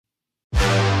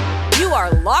You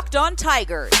are Locked On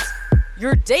Tigers,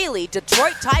 your daily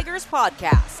Detroit Tigers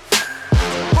podcast.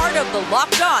 Part of the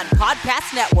Locked On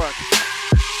Podcast Network,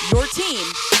 your team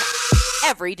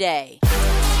every day.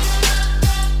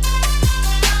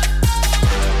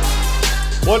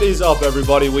 What is up,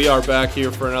 everybody? We are back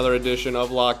here for another edition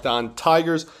of Locked On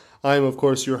Tigers. I am, of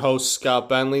course, your host, Scott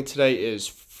Bentley. Today is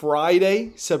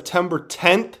Friday, September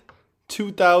 10th,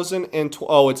 2020.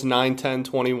 Oh, it's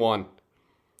 9/10/21.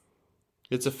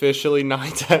 It's officially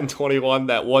 9/10/21.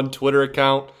 That one Twitter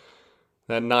account,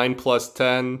 that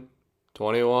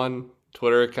 9+10/21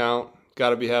 Twitter account, got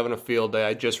to be having a field day.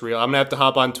 I just realized I'm going to have to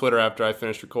hop on Twitter after I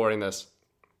finish recording this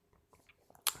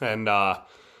and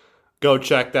go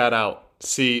check that out.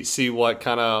 See what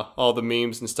kind of all the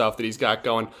memes and stuff that he's got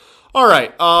going. All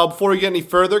right, before we get any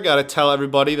further, got to tell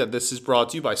everybody that this is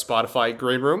brought to you by Spotify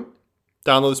Green Room.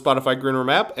 Download the Spotify Green Room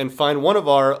app and find one of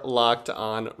our Locked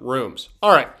On rooms.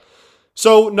 All right,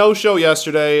 so no show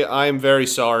yesterday. I am very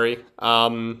sorry.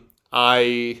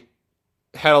 I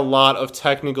had a lot of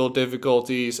technical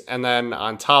difficulties, and then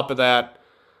on top of that,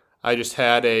 I just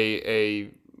had a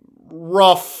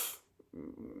rough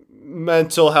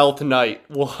mental health night,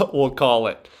 we'll call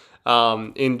it,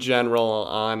 in general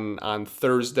on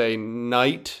Thursday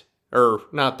night, or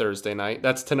not Thursday night,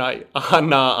 that's tonight,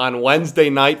 on Wednesday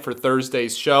night for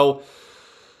Thursday's show.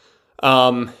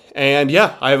 And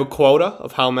yeah, I have a quota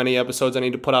of how many episodes I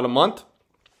need to put out a month,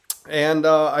 and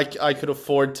I could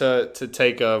afford to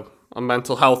take a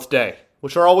mental health day,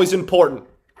 which are always important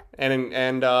and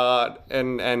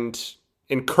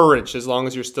encouraged as long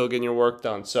as you're still getting your work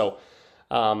done. So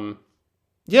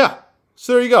yeah,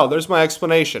 so there you go. There's my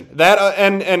explanation. That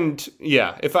and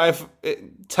yeah, if I have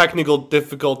technical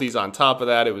difficulties on top of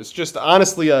that, it was just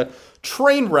honestly a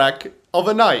train wreck of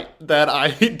a night that I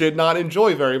did not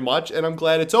enjoy very much, and I'm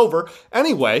glad it's over.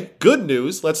 Anyway, good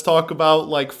news. Let's talk about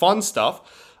like fun stuff.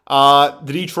 The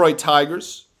Detroit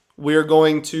Tigers. They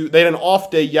had an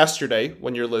off day yesterday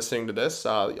when you're listening to this.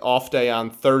 Off day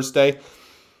on Thursday.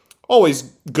 Always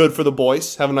good for the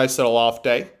boys. Have a nice little off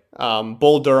day.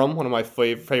 Bull Durham, one of my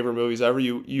favorite movies ever.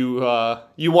 You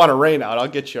want a rain out? I'll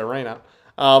get you a rain out.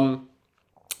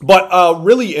 But a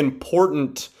really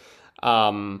important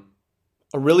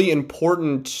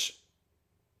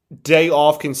day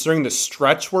off considering the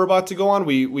stretch we're about to go on.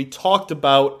 We talked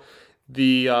about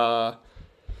the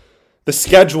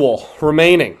schedule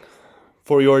remaining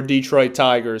for your Detroit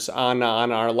Tigers on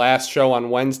our last show, on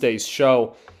Wednesday's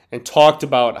show, and talked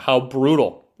about how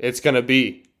brutal it's going to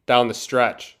be down the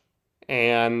stretch.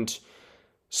 And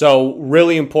so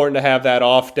really important to have that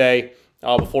off day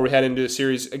before we head into the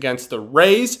series against the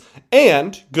Rays.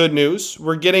 And good news,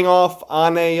 we're getting off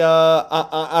on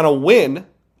a win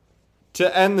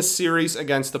to end the series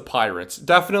against the Pirates.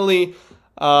 Definitely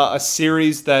a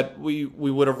series that we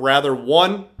would have rather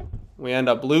won. We end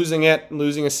up losing it.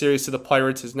 Losing a series to the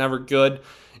Pirates is never good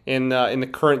in the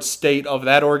current state of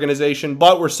that organization.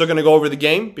 But we're still going to go over the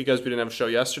game because we didn't have a show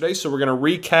yesterday. So we're going to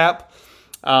recap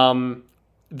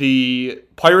the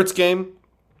Pirates game,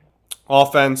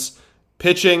 offense,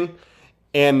 pitching,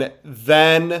 and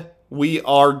then we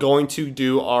are going to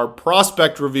do our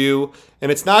prospect review.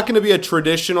 And it's not going to be a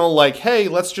traditional like, hey,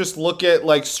 let's just look at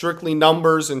like strictly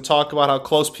numbers and talk about how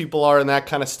close people are and that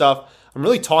kind of stuff. I'm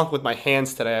really talking with my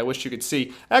hands today. I wish you could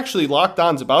see. Actually, Locked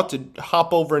On's about to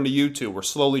hop over into YouTube. We're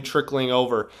slowly trickling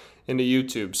over into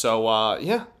YouTube. So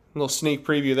yeah. A little sneak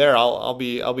preview there. I'll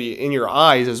be in your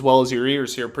eyes as well as your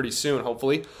ears here pretty soon,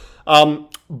 hopefully.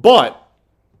 But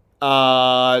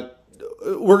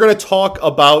we're going to talk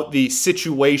about the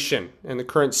situation and the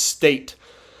current state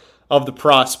of the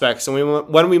prospects, and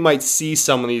when we might see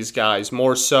some of these guys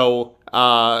more so,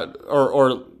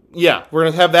 we're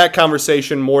going to have that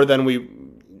conversation more than we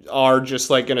are just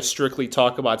like going to strictly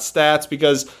talk about stats,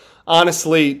 because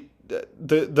honestly,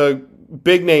 the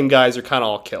big name guys are kind of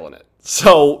all killing it.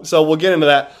 So we'll get into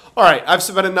that. All right, I've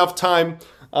spent enough time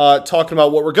talking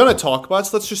about what we're going to talk about,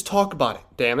 so let's just talk about it.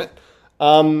 Damn it.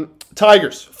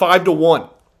 Tigers, 5-1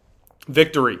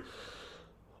 victory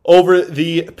over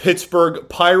the Pittsburgh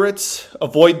Pirates.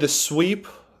 Avoid the sweep.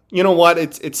 You know what?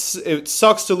 It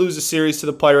sucks to lose a series to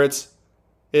the Pirates.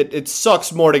 It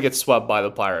sucks more to get swept by the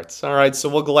Pirates. All right, so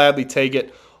we'll gladly take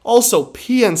it. Also,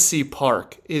 PNC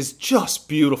Park is just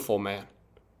beautiful, man.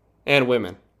 And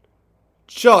women.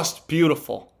 Just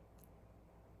beautiful.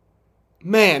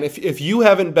 Man, if you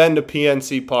haven't been to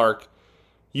PNC Park,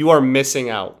 you are missing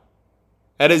out.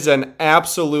 That is an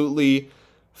absolutely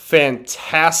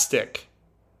fantastic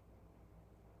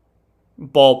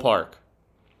ballpark.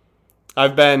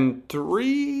 I've been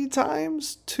 3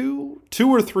 times, two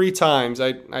or three times.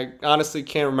 I honestly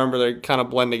can't remember. They kind of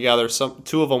blend together.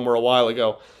 2 of them were a while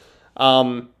ago.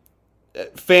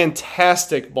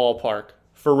 Fantastic ballpark,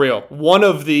 for real. One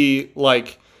of the,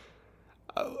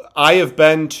 I have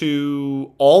been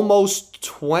to almost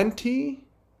 20.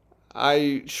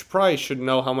 I probably should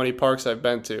know how many parks I've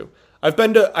been to.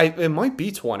 It might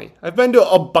be 20. I've been to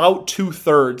about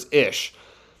 2/3-ish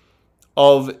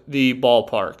of the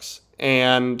ballparks.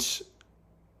 And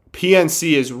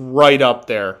PNC is right up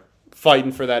there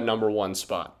fighting for that number 1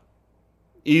 spot.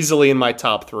 Easily in my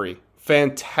top 3.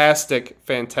 Fantastic,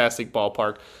 fantastic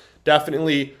ballpark.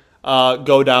 Definitely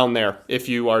go down there if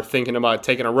you are thinking about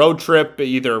taking a road trip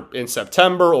either in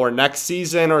September or next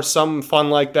season or something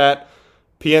fun like that.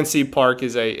 PNC Park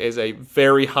is a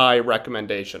very high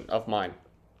recommendation of mine.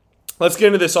 Let's get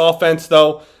into this offense,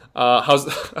 though. How's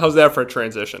that for a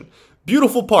transition?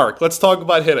 Beautiful park. Let's talk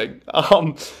about hitting.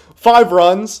 5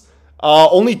 runs,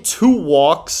 only 2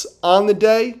 walks on the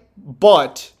day,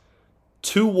 but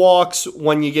 2 walks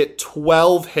when you get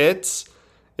 12 hits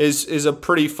is a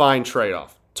pretty fine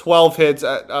trade-off. 12 hits,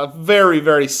 a very,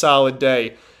 very solid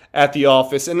day at the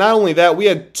office. And not only that, we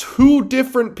had 2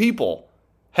 different people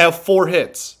have 4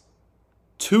 hits.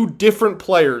 2 different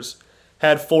players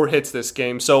had 4 hits this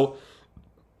game. So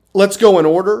let's go in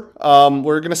order.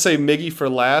 We're going to say Miggy for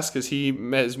last because he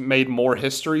has made more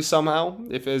history somehow,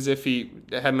 as if he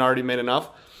hadn't already made enough.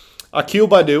 Akil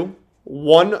Baddoo,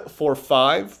 1 for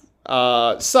 5.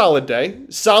 Solid day.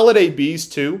 Solid ABs,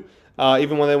 too.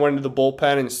 Even when they went into the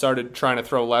bullpen and started trying to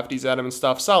throw lefties at him and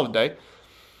stuff. Solid day.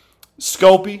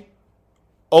 Scopey,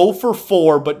 0 for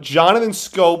 4, but Jonathan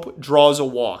Schoop draws a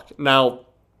walk. Now,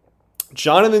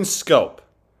 Jonathan Schoop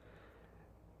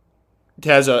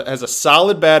has a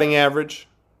solid batting average,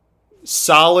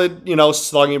 solid,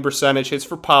 slugging percentage, hits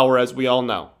for power, as we all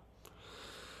know.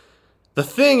 The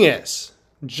thing is,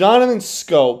 Jonathan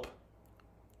Schoop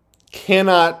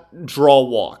cannot draw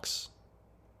walks.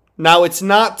 Now, it's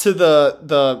not to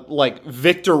the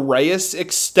Victor Reyes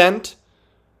extent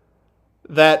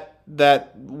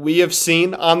that we have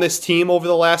seen on this team over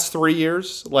the last 3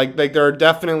 years. Like there are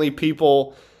definitely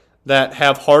people that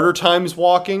have harder times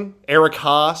walking. Eric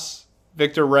Haas,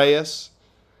 Victor Reyes.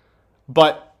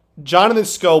 But Jonathan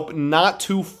Schoop, not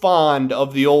too fond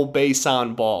of the old base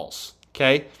on balls.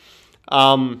 Okay?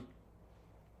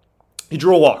 He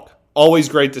drew a walk. Always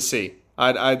great to see.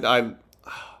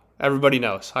 Everybody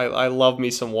knows. I love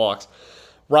me some walks.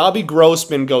 Robbie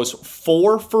Grossman goes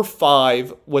 4 for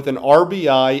 5 with an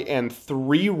RBI and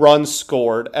 3 runs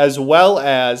scored, as well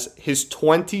as his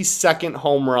 22nd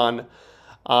home run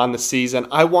on the season.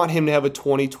 I want him to have a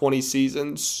 2020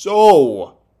 season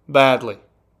so badly.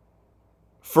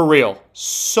 For real.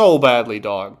 So badly,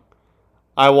 dog.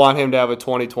 I want him to have a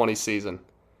 2020 season.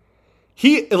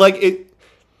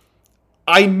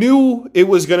 I knew it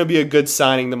was going to be a good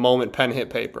signing the moment Penn hit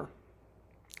paper.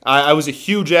 I was a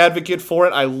huge advocate for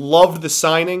it. I loved the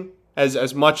signing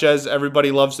as much as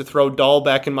everybody loves to throw Dahl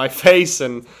back in my face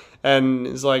and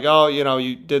is like, oh,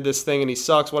 you did this thing and he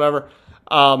sucks, whatever.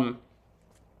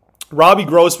 Robbie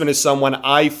Grossman is someone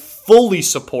I fully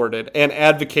supported and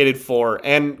advocated for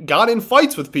and got in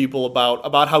fights with people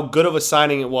about how good of a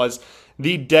signing it was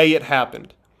the day it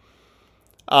happened.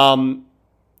 That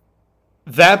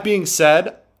being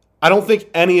said, I don't think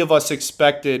any of us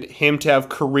expected him to have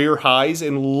career highs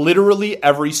in literally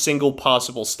every single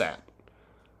possible stat.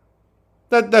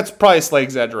 That's probably a slight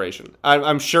exaggeration.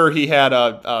 I'm sure he had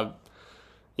a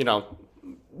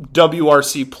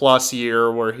WRC plus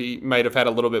year where he might have had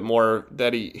a little bit more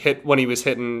that he hit when he was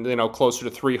hitting closer to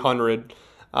 300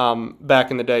 back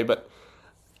in the day. But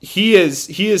he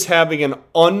is having an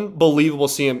unbelievable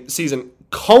season,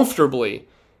 comfortably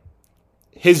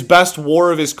his best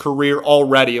WAR of his career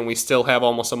already, and we still have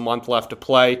almost a month left to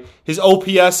play. His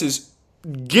OPS is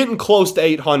getting close to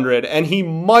 800, and he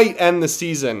might end the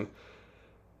season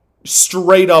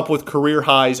straight up with career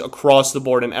highs across the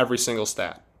board in every single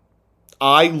stat.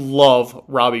 I love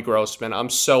Robbie Grossman. I'm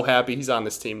so happy he's on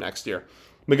this team next year.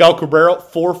 Miguel Cabrera,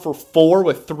 4 for 4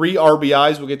 with 3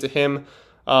 RBIs. We'll get to him,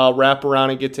 wrap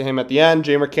around and get to him at the end.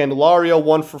 Jeimer Candelario,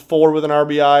 1 for 4 with an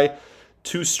RBI,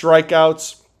 2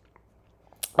 strikeouts.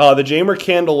 The Jeimer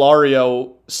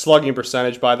Candelario slugging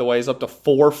percentage, by the way, is up to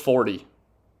 440.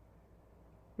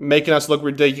 Making us look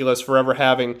ridiculous for ever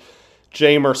having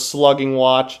Jeimer slugging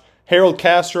watch. Harold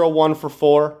Castro, 1 for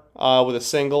 4 with a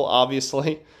single,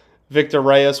 obviously. Victor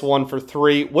Reyes, 1 for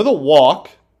 3 with a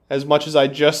walk. As much as I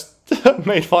just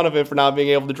made fun of him for not being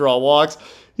able to draw walks,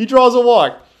 he draws a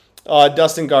walk.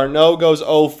 Dustin Garneau goes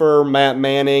 0 for Matt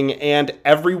Manning, and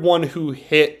everyone who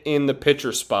hit in the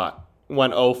pitcher spot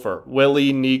went 0 for.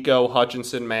 Willie, Nico,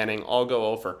 Hutchinson, Manning all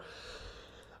go 0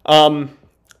 for.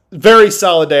 Very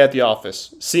solid day at the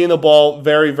office. Seeing the ball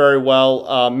very, very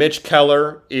well. Mitch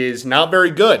Keller is not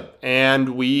very good,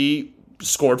 and we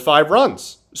scored 5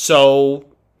 runs. So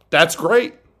that's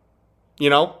great. You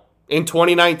know, in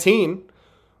 2019,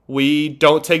 we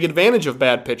don't take advantage of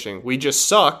bad pitching. We just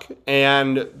suck,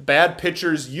 and bad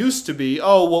pitchers used to be,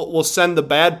 we'll send the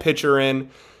bad pitcher in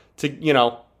to, you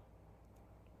know,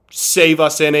 save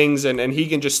us innings, and he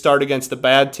can just start against the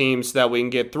bad teams so that we can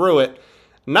get through it.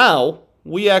 Now,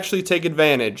 we actually take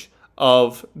advantage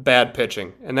of bad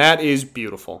pitching, and that is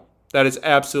beautiful. That is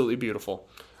absolutely beautiful.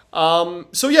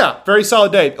 So yeah, very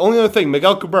solid day. Only other thing,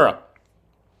 Miguel Cabrera.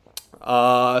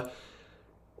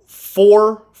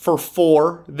 4 for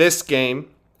 4 this game,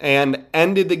 and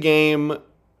ended the game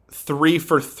 3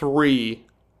 for 3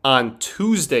 on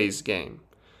Tuesday's game,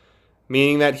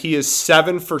 meaning that he is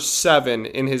 7 for 7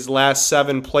 in his last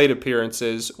 7 plate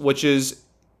appearances, which is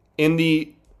in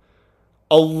the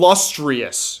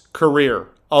illustrious career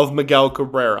of Miguel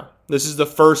Cabrera. This is the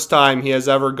first time he has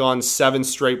ever gone 7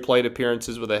 straight plate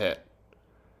appearances with a hit.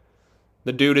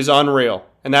 The dude is unreal.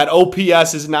 And that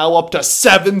OPS is now up to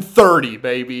 730,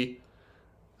 baby.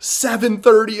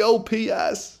 730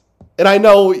 OPS. And I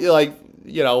know, like,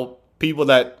 you know, people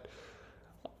that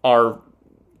are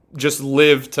just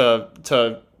live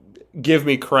to give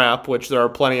me crap, which there are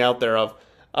plenty out there of.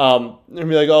 And be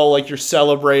like, oh, like you're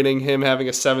celebrating him having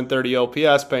a 730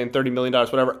 OPS, paying $30 million,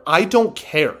 whatever. I don't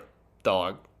care,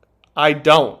 dog. I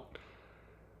don't.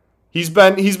 He's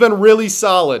been really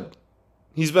solid.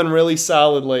 He's been really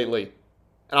solid lately.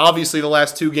 And obviously the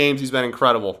last 2 games he's been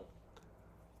incredible.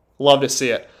 Love to see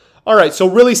it. All right, so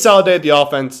really solid day at the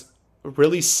offense.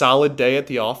 Really solid day at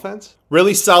the offense?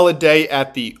 Really solid day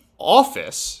at the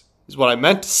office is what I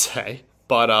meant to say,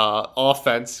 but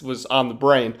offense was on the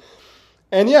brain.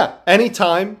 And yeah,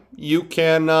 anytime you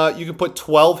can put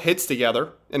 12 hits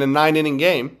together in a 9-inning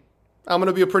game, I'm going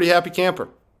to be a pretty happy camper.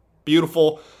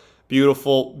 Beautiful,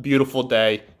 beautiful, beautiful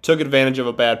day. Took advantage of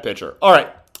a bad pitcher. All right,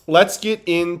 let's get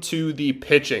into the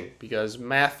pitching because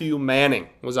Matthew Manning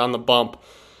was on the bump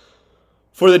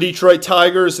for the Detroit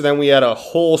Tigers, and then we had a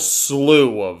whole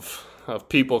slew of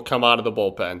people come out of the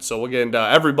bullpen. So we'll get into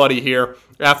everybody here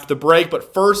after the break,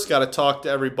 but first got to talk to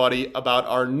everybody about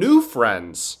our new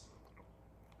friends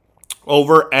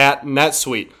over at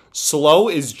NetSuite. Slow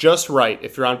is just right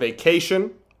if you're on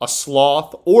vacation, a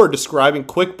sloth, or describing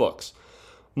QuickBooks.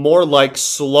 More like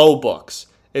slow books.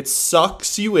 It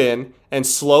sucks you in and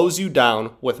slows you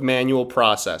down with manual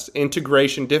process,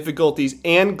 integration difficulties,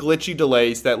 and glitchy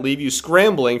delays that leave you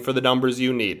scrambling for the numbers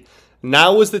you need.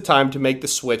 Now is the time to make the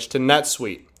switch to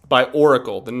NetSuite by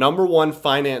Oracle, the #1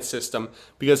 finance system,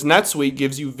 because NetSuite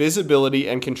gives you visibility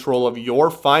and control of your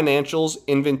financials,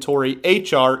 inventory,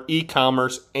 HR,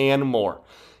 e-commerce, and more.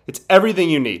 It's everything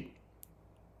you need.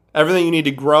 Everything you need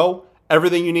to grow,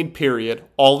 everything you need, period,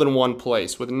 all in one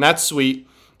place. With NetSuite,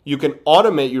 you can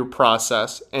automate your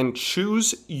process and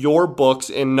choose your books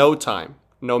in no time,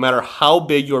 no matter how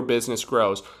big your business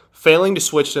grows. Failing to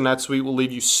switch to NetSuite will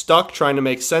leave you stuck trying to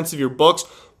make sense of your books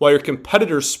while your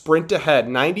competitors sprint ahead.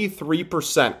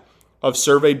 93% of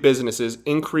surveyed businesses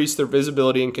increase their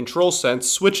visibility and control since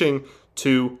switching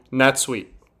to NetSuite.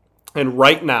 And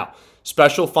right now,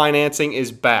 special financing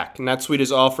is back. NetSuite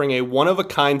is offering a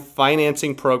one-of-a-kind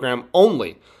financing program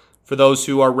only for those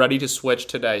who are ready to switch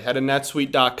today. Head to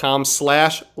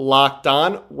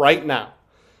netsuite.com/lockedon right now.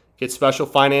 Get special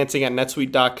financing at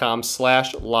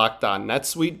netsuite.com/lockedon.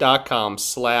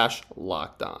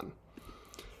 netsuite.com/lockedon.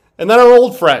 And then our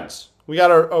old friends. We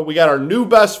got our new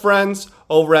best friends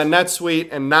over at NetSuite,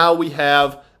 and now we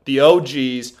have the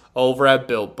OGs over at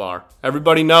Built Bar.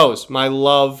 Everybody knows my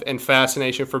love and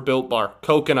fascination for Built Bar.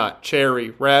 Coconut,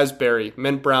 cherry, raspberry,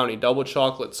 mint brownie, double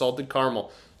chocolate, salted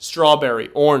caramel, strawberry,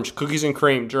 orange, cookies and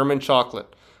cream, German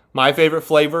chocolate. My favorite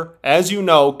flavor, as you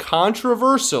know,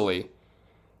 controversially,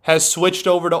 has switched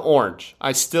over to orange.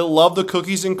 I still love the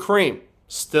cookies and cream.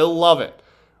 Still love it.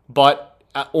 But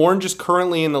orange is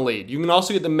currently in the lead. You can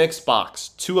also get the mixed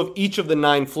box, 2 of each of the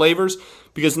 9 flavors,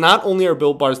 because not only are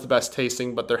Built Bars the best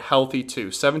tasting, but they're healthy too.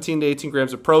 17 to 18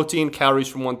 grams of protein, calories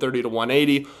from 130 to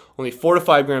 180, only 4 to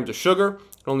 5 grams of sugar,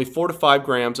 and only 4 to 5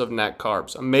 grams of net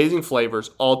carbs. Amazing flavors,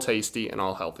 all tasty and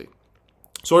all healthy.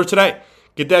 So order today.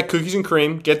 Get that cookies and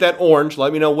cream, get that orange,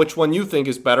 let me know which one you think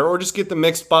is better, or just get the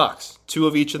mixed box, 2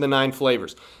 of each of the 9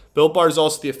 flavors. Built Bar is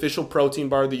also the official protein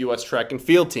bar of the U.S. track and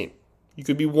field team. You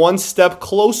could be one step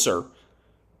closer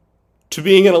to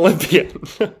being an Olympian.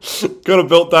 Go to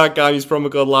Built.com, use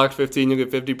promo code LOCKED15, you'll get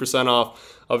 50%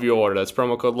 off of your order. That's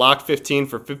promo code LOCKED15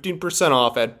 for 15%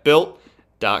 off at Built.com.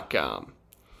 lockdontime.com.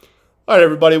 All right,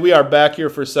 everybody, we are back here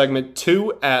for segment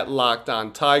 2 at Locked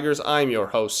On Tigers. I'm your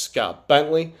host, Scott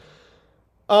Bentley.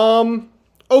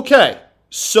 Okay,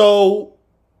 so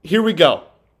here we go.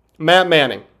 Matt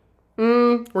Manning.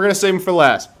 We're going to save him for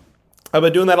last. I've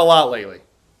been doing that a lot lately.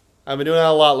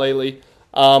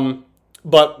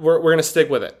 But we're going to stick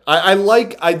with it. I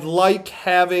like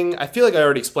having, I feel like I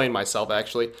already explained myself,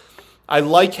 actually. I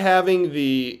like having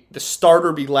the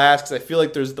starter be last because I feel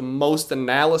like there's the most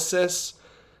analysis.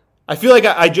 I feel like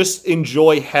I just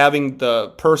enjoy having the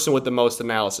person with the most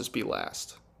analysis be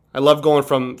last. I love going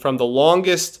from the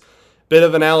longest bit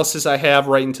of analysis I have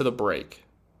right into the break.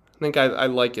 I think I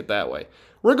like it that way.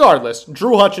 Regardless,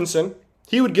 Drew Hutchinson,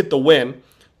 he would get the win.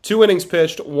 2 innings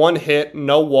pitched, 1 hit,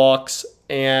 no walks,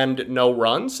 and no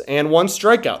runs, and 1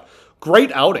 strikeout.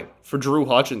 Great outing for Drew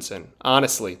Hutchinson,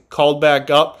 honestly. Called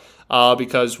back up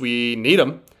because we need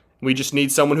him. We just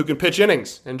need someone who can pitch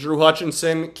innings, and Drew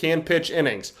Hutchinson can pitch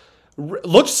innings.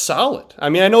 Looks solid. I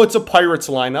mean, I know it's a Pirates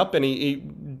lineup, and he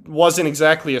wasn't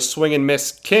exactly a swing and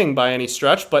miss king by any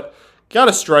stretch, but got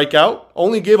a strikeout,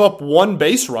 only gave up 1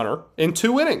 base runner in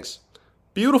 2 innings.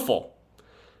 Beautiful.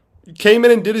 Came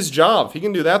in and did his job. He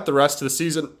can do that the rest of the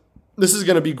season. This is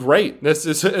going to be great. This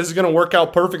is going to work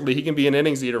out perfectly. He can be an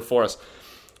innings eater for us.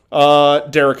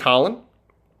 Derek Holland,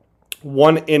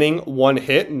 1 inning, 1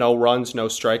 hit, no runs, no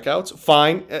strikeouts.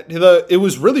 Fine. It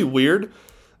was really weird.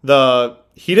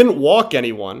 He didn't walk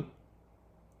anyone,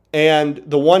 and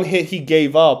the 1 hit he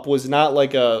gave up was not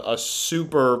like a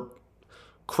super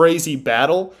crazy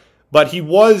battle, but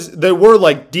there were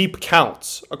like deep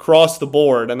counts across the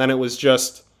board, and then it was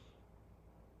just,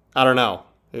 I don't know.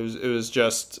 It was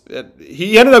just,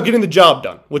 he ended up getting the job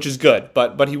done, which is good,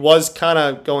 but he was kind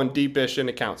of going deepish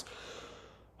into counts.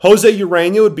 Jose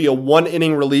Urena would be a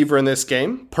 1-inning reliever in this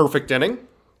game. Perfect inning.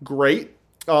 Great.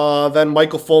 Then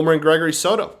Michael Fulmer and Gregory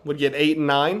Soto would get 8 and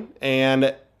 9,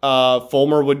 and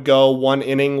Fulmer would go 1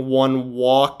 inning, 1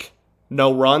 walk,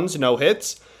 no runs, no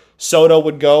hits. Soto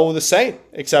would go the same,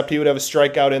 except he would have a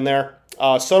strikeout in there.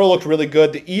 Soto looked really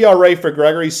good. The ERA for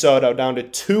Gregory Soto down to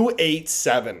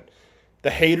 2.87. The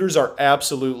haters are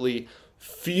absolutely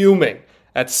fuming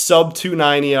at sub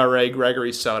 2.9 ERA.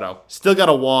 Gregory Soto still got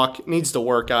to walk, needs to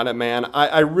work on it, man.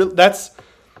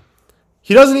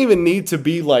 He doesn't even need to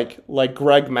be like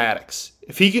Greg Maddux.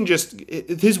 If he can just,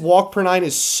 his walk per 9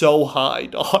 is so high,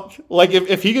 dog. Like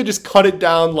if he could just cut it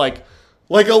down like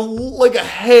a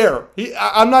hair.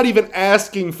 I'm not even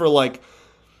asking for like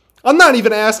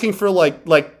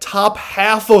top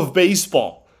half of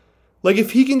baseball. Like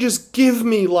if he can just give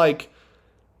me like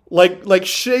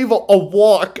shave a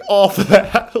walk off of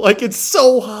that. Like it's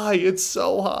so high.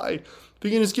 If he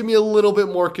can just give me a little bit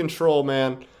more control,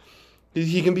 man.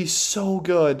 He can be so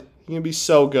good.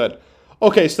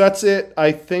 Okay, so that's it,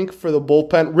 I think, for the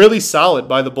bullpen. Really solid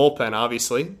by the bullpen,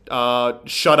 obviously.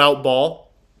 Shutout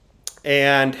ball.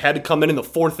 And had to come in the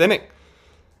 4th inning.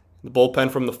 The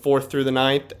bullpen from the 4th through the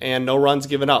 9th. And no runs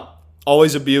given up.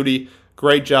 Always a beauty.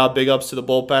 Great job. Big ups to the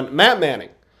bullpen. Matt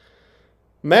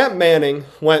Manning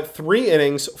went 3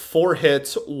 innings, 4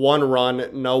 hits, 1 run,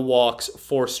 no walks,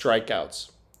 4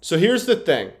 strikeouts. So here's the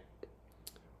thing.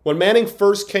 When Manning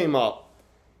first came up,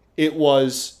 it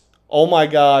was, oh my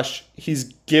gosh,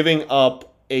 he's giving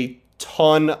up a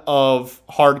ton of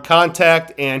hard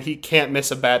contact and he can't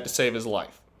miss a bat to save his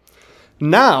life.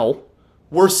 Now,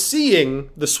 we're seeing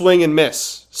the swing and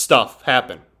miss stuff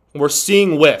happen. We're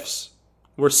seeing whiffs.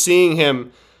 We're seeing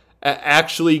him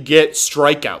actually get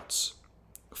strikeouts.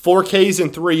 4 Ks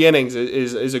in 3 innings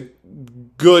is a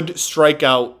good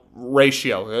strikeout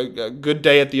ratio. A good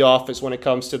day at the office when it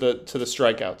comes to the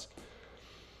strikeouts.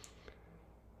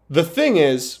 The thing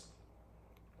is,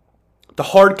 the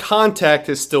hard contact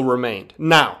has still remained.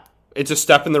 Now, it's a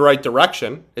step in the right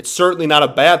direction. It's certainly not a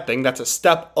bad thing. That's a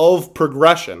step of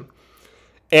progression.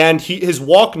 And his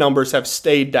walk numbers have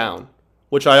stayed down,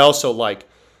 which I also like.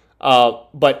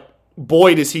 But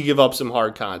boy, does he give up some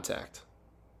hard contact.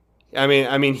 I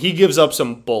mean, he gives up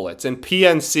some bullets. And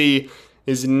PNC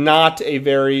is not a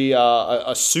very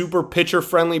a super pitcher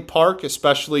friendly park,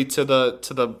 especially to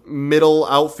the middle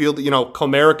outfield. You know,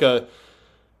 Comerica,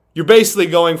 you're basically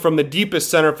going from the deepest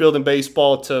center field in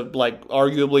baseball to like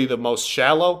arguably the most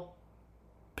shallow.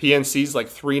 PNC's like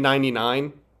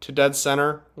 399 to dead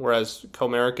center, whereas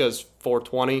Comerica is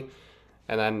 420,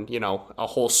 and then a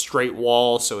whole straight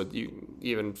wall, so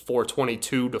even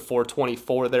 422 to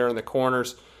 424 there in the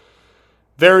corners.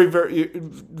 Very, very,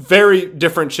 very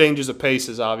different changes of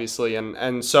paces, obviously,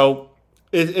 and so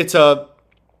it's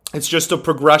just a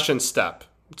progression step.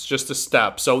 It's just a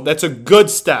step. So that's a good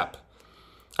step.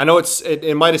 I know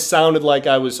it might have sounded like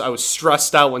I was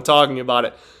stressed out when talking about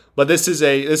it, but this is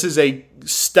a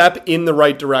step in the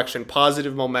right direction,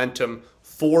 positive momentum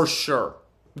for sure.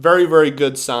 Very, very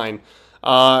good sign.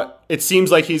 It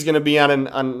seems like he's going to be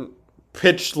on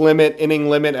pitch limit, inning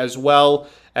limit as well,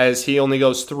 as he only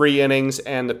goes 3 innings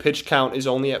and the pitch count is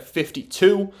only at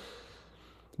 52.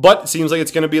 But it seems like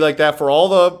it's going to be like that for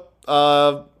all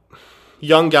the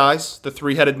young guys, the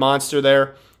three-headed monster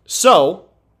there. So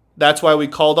that's why we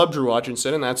called up Drew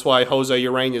Hutchinson, and that's why Jose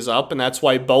Urena is up, and that's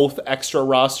why both extra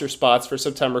roster spots for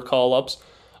September call-ups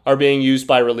are being used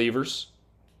by relievers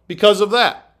because of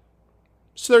that.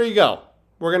 So there you go.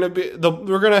 We're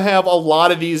gonna have a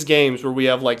lot of these games where we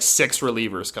have like 6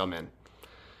 relievers come in.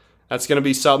 That's gonna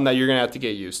be something that you're gonna have to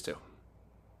get used to.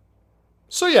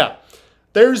 So yeah,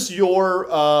 there's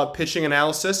your pitching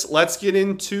analysis. Let's get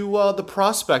into the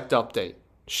prospect update,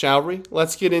 shall we?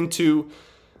 Let's get into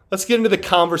the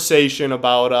conversation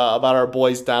about our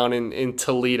boys down in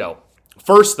Toledo.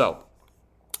 First, though,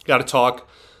 got to talk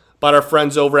about our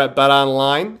friends over at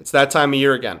BetOnline. It's that time of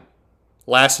year again.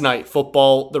 Last night,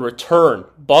 football, the return,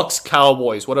 Bucks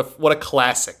Cowboys. What a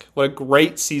classic! What a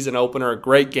great season opener, a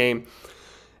great game,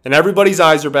 and everybody's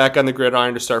eyes are back on the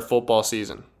gridiron to start football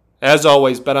season. As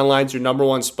always, BetOnline's your number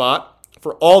one spot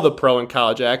for all the pro and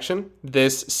college action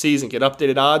this season. Get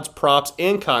updated odds, props,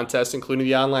 and contests, including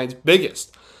the online's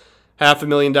biggest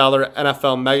 $500,000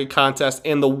 NFL mega contest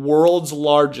and the world's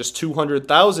largest $200,000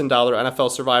 NFL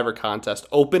Survivor contest.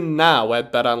 Open now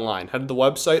at BetOnline. Head to the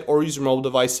website or use your mobile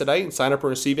device today and sign up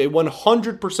and receive a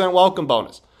 100% welcome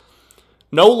bonus.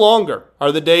 No longer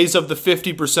are the days of the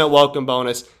 50% welcome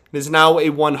bonus. It is now a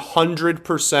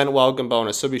 100% welcome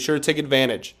bonus, so be sure to take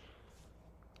advantage.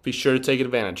 Be sure to take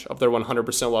advantage of their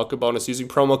 100% welcome bonus using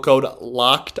promo code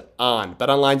LOCKEDON.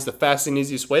 BetOnline is the fastest and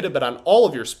easiest way to bet on all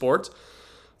of your sports,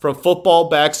 from football,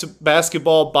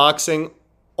 basketball, boxing,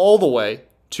 all the way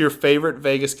to your favorite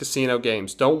Vegas casino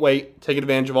games. Don't wait. Take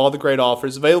advantage of all the great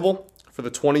offers available for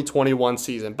the 2021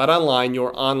 season. BetOnline,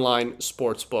 your online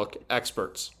sportsbook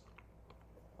experts.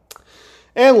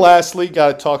 And lastly, got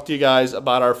to talk to you guys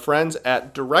about our friends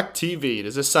at DirecTV.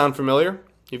 Does this sound familiar?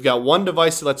 You've got one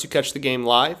device that lets you catch the game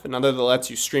live, another that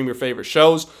lets you stream your favorite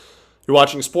shows. You're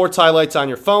watching sports highlights on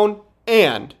your phone,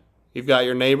 and you've got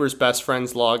your neighbor's best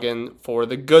friend's login for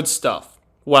the good stuff.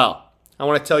 Well, I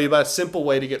want to tell you about a simple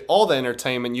way to get all the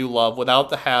entertainment you love without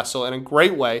the hassle, and a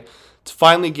great way to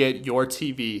finally get your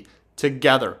TV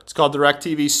together. It's called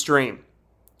DirecTV Stream.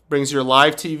 It brings your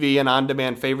live TV and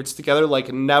on-demand favorites together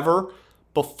like never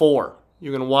before.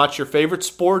 You can watch your favorite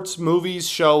sports, movies,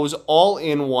 shows all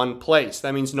in one place.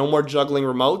 That means no more juggling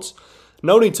remotes,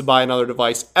 no need to buy another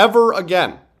device ever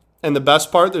again. And the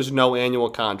best part, there's no annual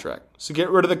contract. So get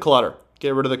rid of the clutter,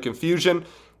 get rid of the confusion,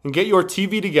 and get your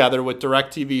TV together with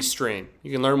DirecTV Stream.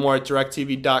 You can learn more at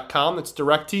directtv.com. That's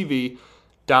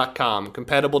directtv.com.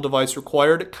 Compatible device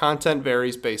required. Content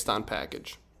varies based on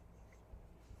package.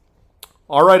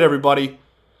 All right, everybody.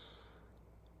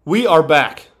 We are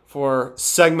back for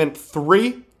segment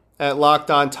 3 at Locked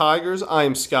On Tigers. I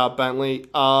am Scott Bentley.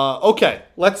 Okay,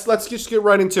 let's just get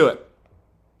right into it.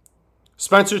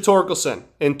 Spencer Torkelson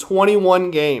in 21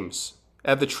 games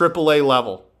at the AAA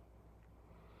level.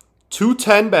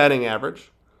 210 batting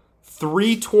average,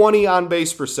 320 on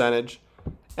base percentage,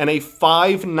 and a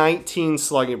 519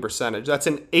 slugging percentage. That's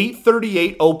an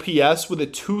 838 OPS with a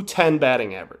 210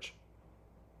 batting average.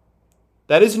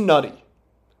 That is nutty.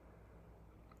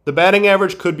 The batting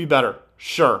average could be better,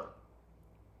 sure.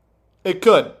 It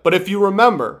could, but if you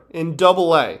remember, in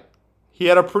AA, he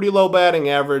had a pretty low batting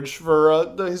average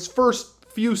for his first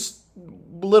few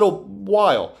little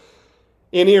while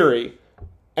in Erie,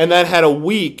 and then had a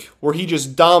week where he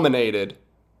just dominated,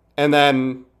 and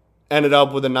then ended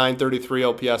up with a 933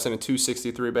 OPS and a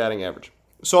 263 batting average.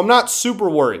 So I'm not super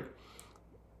worried.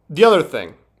 The other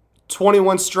thing,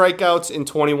 21 strikeouts in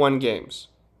 21 games.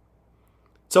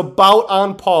 It's about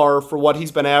on par for what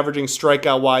he's been averaging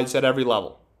strikeout-wise at every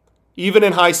level. Even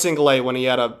in high single A when he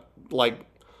had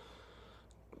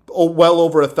well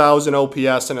over 1,000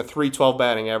 OPS and a 312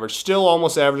 batting average, still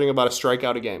almost averaging about a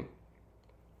strikeout a game.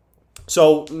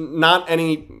 So not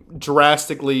any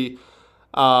drastically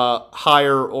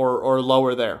higher or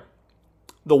lower there.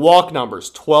 The walk numbers,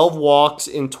 12 walks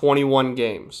in 21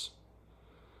 games.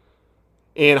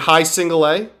 In high single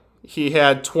A, he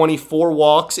had 24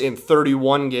 walks in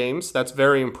 31 games. That's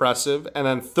very impressive. And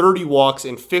then 30 walks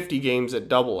in 50 games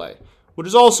at AA, which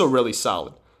is also really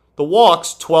solid. The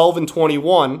walks, 12 and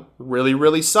 21, really,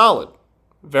 really solid.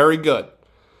 Very good.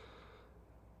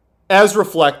 As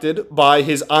reflected by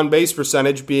his on-base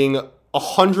percentage being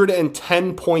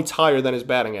 110 points higher than his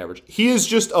batting average. He is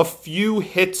just a few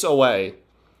hits away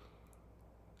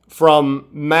from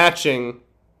matching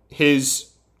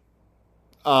his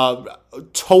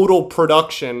total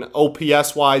production,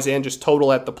 OPS-wise, and just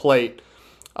total at the plate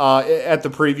at the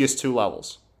previous two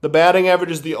levels. The batting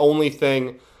average is the only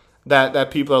thing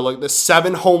that people are looking. The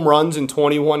 7 home runs in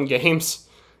 21 games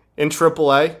in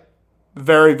AAA,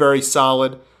 very, very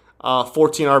solid.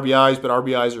 14 RBIs, but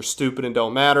RBIs are stupid and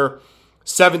don't matter.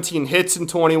 17 hits in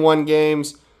 21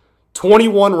 games.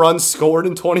 21 runs scored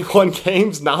in 21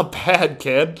 games. Not bad,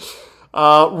 kid.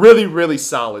 Really, really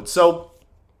solid. So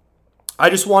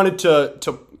I just wanted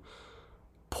to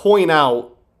point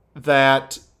out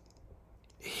that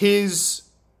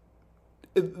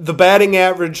the batting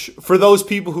average, for those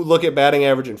people who look at batting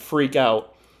average and freak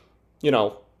out,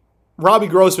 Robbie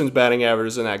Grossman's batting average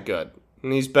isn't that good.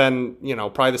 And he's been,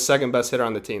 probably the second best hitter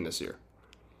on the team this year.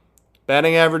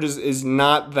 Batting average is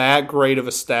not that great of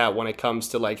a stat when it comes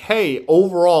to hey,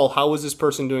 overall, how is this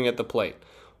person doing at the plate?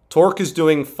 Torque is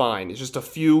doing fine. It's just a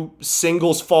few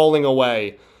singles falling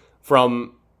away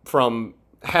from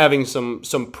having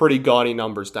some pretty gaudy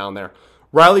numbers down there.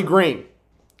 Riley Green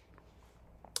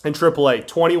in AAA,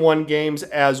 21 games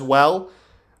as well.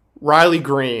 Riley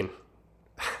Green.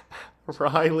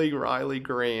 Riley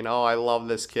Green. Oh, I love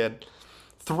this kid.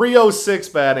 306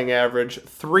 batting average,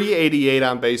 388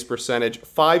 on base percentage,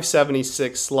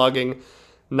 576 slugging,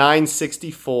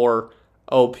 964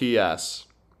 OPS.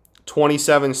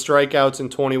 27 strikeouts in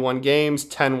 21 games,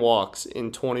 10 walks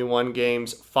in 21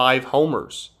 games, 5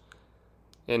 homers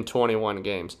in 21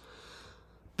 games.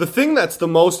 The thing that's the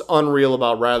most unreal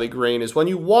about Riley Green is when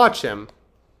you watch him,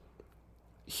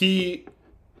 his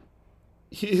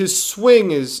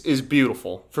swing is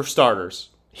beautiful, for starters.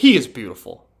 He is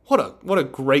beautiful. What a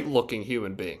great looking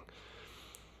human being.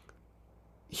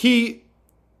 He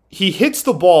hits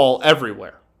the ball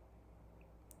everywhere.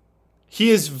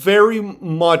 He is very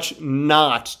much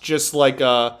not just I'm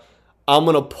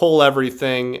going to pull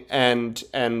everything and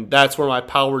that's where my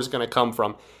power is going to come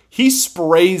from. He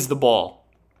sprays the ball,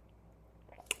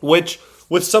 which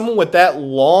with someone with that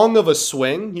long of a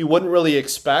swing, you wouldn't really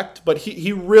expect, but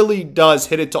he really does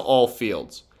hit it to all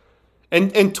fields.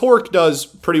 And Torque does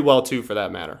pretty well too, for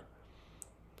that matter.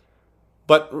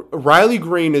 But Riley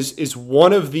Green is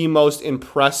one of the most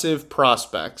impressive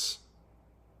prospects.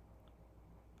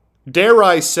 Dare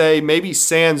I say, maybe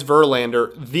sans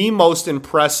Verlander, the most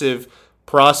impressive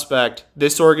prospect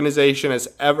this organization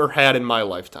has ever had in my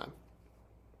lifetime.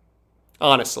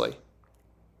 Honestly.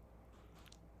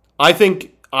 I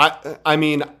think, I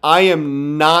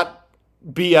am not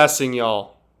BSing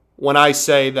y'all when I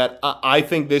say that I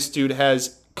think this dude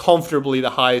has comfortably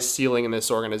the highest ceiling in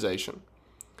this organization.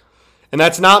 And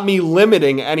that's not me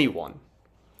limiting anyone.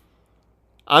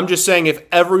 I'm just saying if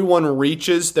everyone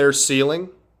reaches their ceiling,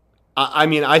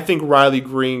 I think Riley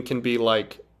Green can be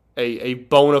a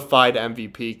bona fide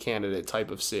MVP candidate type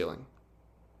of ceiling.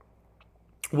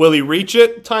 Will he reach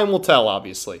it? Time will tell,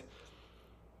 obviously.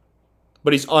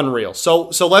 But he's unreal. So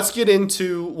let's get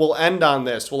into, we'll end on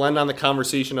this. We'll end on the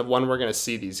conversation of when we're going to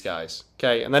see these guys.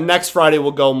 Okay? And then next Friday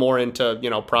we'll go more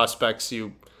into, prospects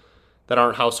that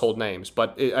aren't household names.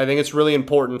 But I think it's really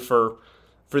important for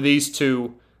these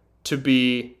two to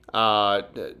be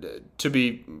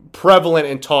prevalent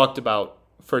and talked about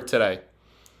for today.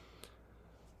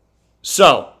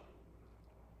 So,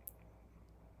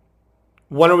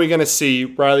 when are we going to see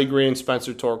Riley Green and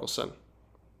Spencer Torkelson?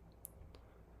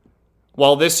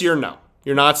 Well, this year, no.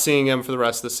 You're not seeing them for the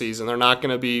rest of the season. They're not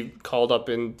going to be called up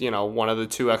in, one of the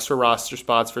 2 extra roster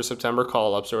spots for September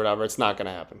call-ups or whatever. It's not going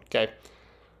to happen, okay?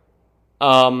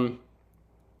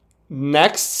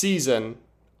 Next season,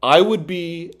 I would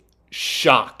be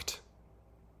shocked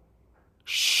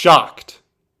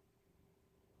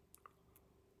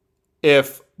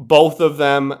if both of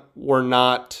them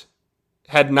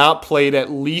had not played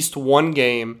at least one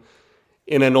game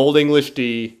in an Old English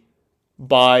D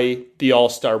by the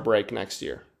All-Star break next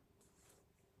year.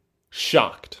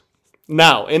 Shocked.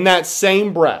 Now, in that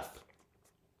same breath,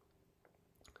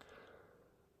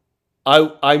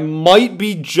 I might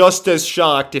be just as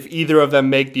shocked if either of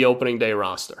them make the opening day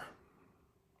roster.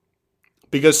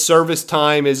 Because service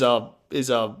time is a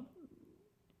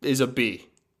B.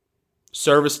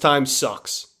 Service time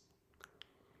sucks.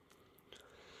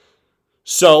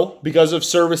 So, because of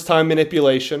service time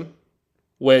manipulation,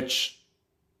 which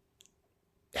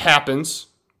happens,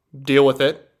 deal with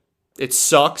it. It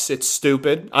sucks. It's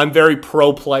stupid. I'm very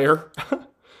pro player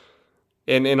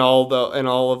in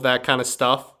all of that kind of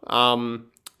stuff.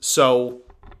 So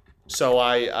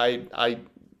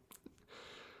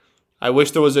I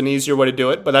wish there was an easier way to do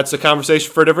it, but that's a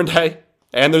conversation for a different day.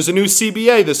 And there's a new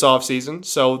CBA this offseason,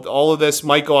 so all of this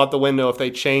might go out the window if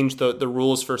they change the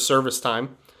rules for service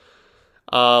time,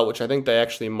 which I think they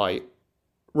actually might.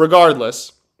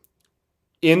 Regardless,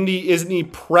 in the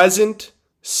present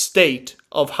state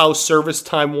of how service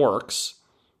time works,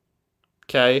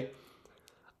 okay,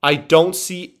 I don't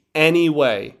see any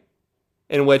way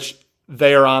in which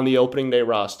they are on the opening day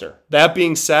roster. That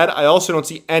being said, I also don't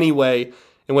see any way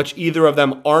in which either of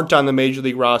them aren't on the Major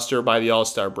League roster by the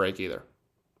All-Star break either.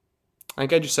 I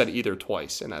think I just said either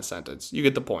twice in that sentence. You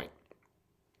get the point.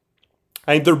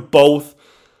 I think they're both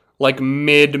like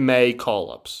mid-May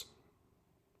call-ups.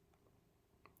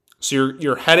 So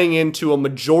you're heading into a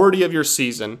majority of your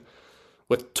season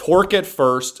with Torque at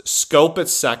first, Scope at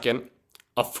second,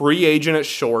 a free agent at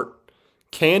short,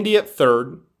 Candy at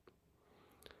third,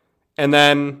 and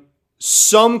then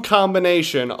some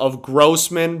combination of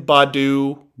Grossman,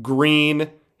 Baddoo, Green,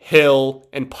 Hill,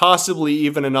 and possibly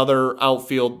even another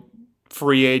outfield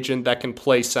free agent that can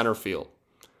play center field.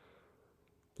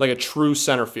 Like a true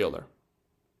center fielder.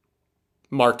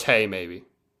 Marte, maybe.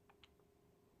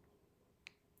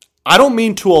 I don't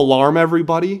mean to alarm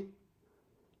everybody,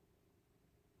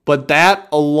 but that,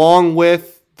 along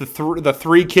with the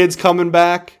three kids coming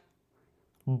back,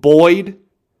 Boyd,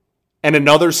 and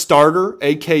another starter,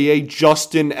 a.k.a.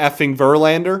 Justin effing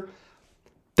Verlander,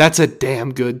 that's a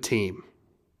damn good team.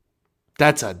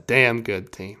 That's a damn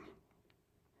good team.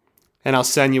 And I'll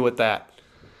send you with that.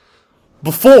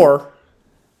 Before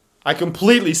I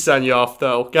completely send you off,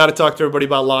 though, got to talk to everybody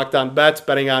about Locked On Bets,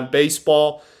 betting on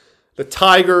baseball, the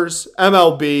Tigers,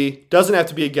 MLB. Doesn't have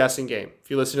to be a guessing game.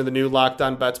 If you listen to the new Locked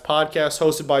On Bets podcast,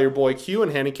 hosted by your boy Q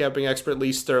and handicapping expert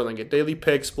Lee Sterling. Get daily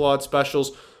picks, blowout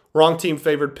specials, wrong team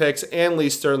favored picks, and Lee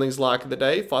Sterling's Lock of the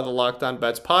Day. Follow the Locked On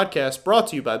Bets podcast, brought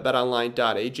to you by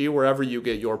betonline.ag, wherever you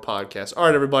get your podcasts. All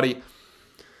right, everybody.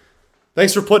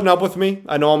 Thanks for putting up with me.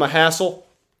 I know I'm a hassle.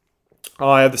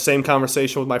 I have the same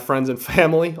conversation with my friends and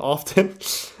family often.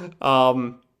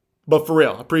 But for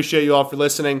real, appreciate you all for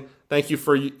listening. Thank you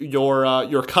for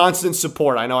your constant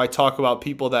support. I know I talk about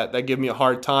people that give me a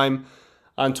hard time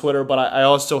on Twitter, but I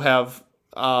also have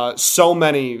so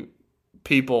many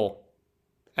people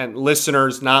and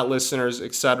listeners, not listeners,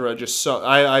 etc.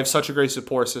 I have such a great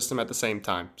support system at the same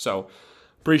time. So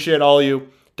appreciate all of you.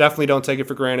 Definitely don't take it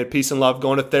for granted. Peace and love.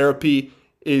 Going to therapy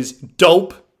is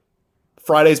dope.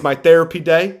 Friday's my therapy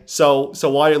day. So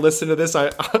while you're listening to this,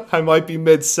 I might be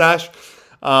mid-sesh.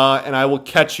 And I will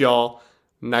catch y'all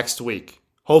next week.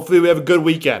 Hopefully we have a good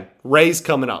weekend. Rays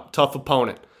coming up. Tough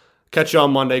opponent. Catch you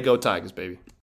on Monday. Go Tigers, baby.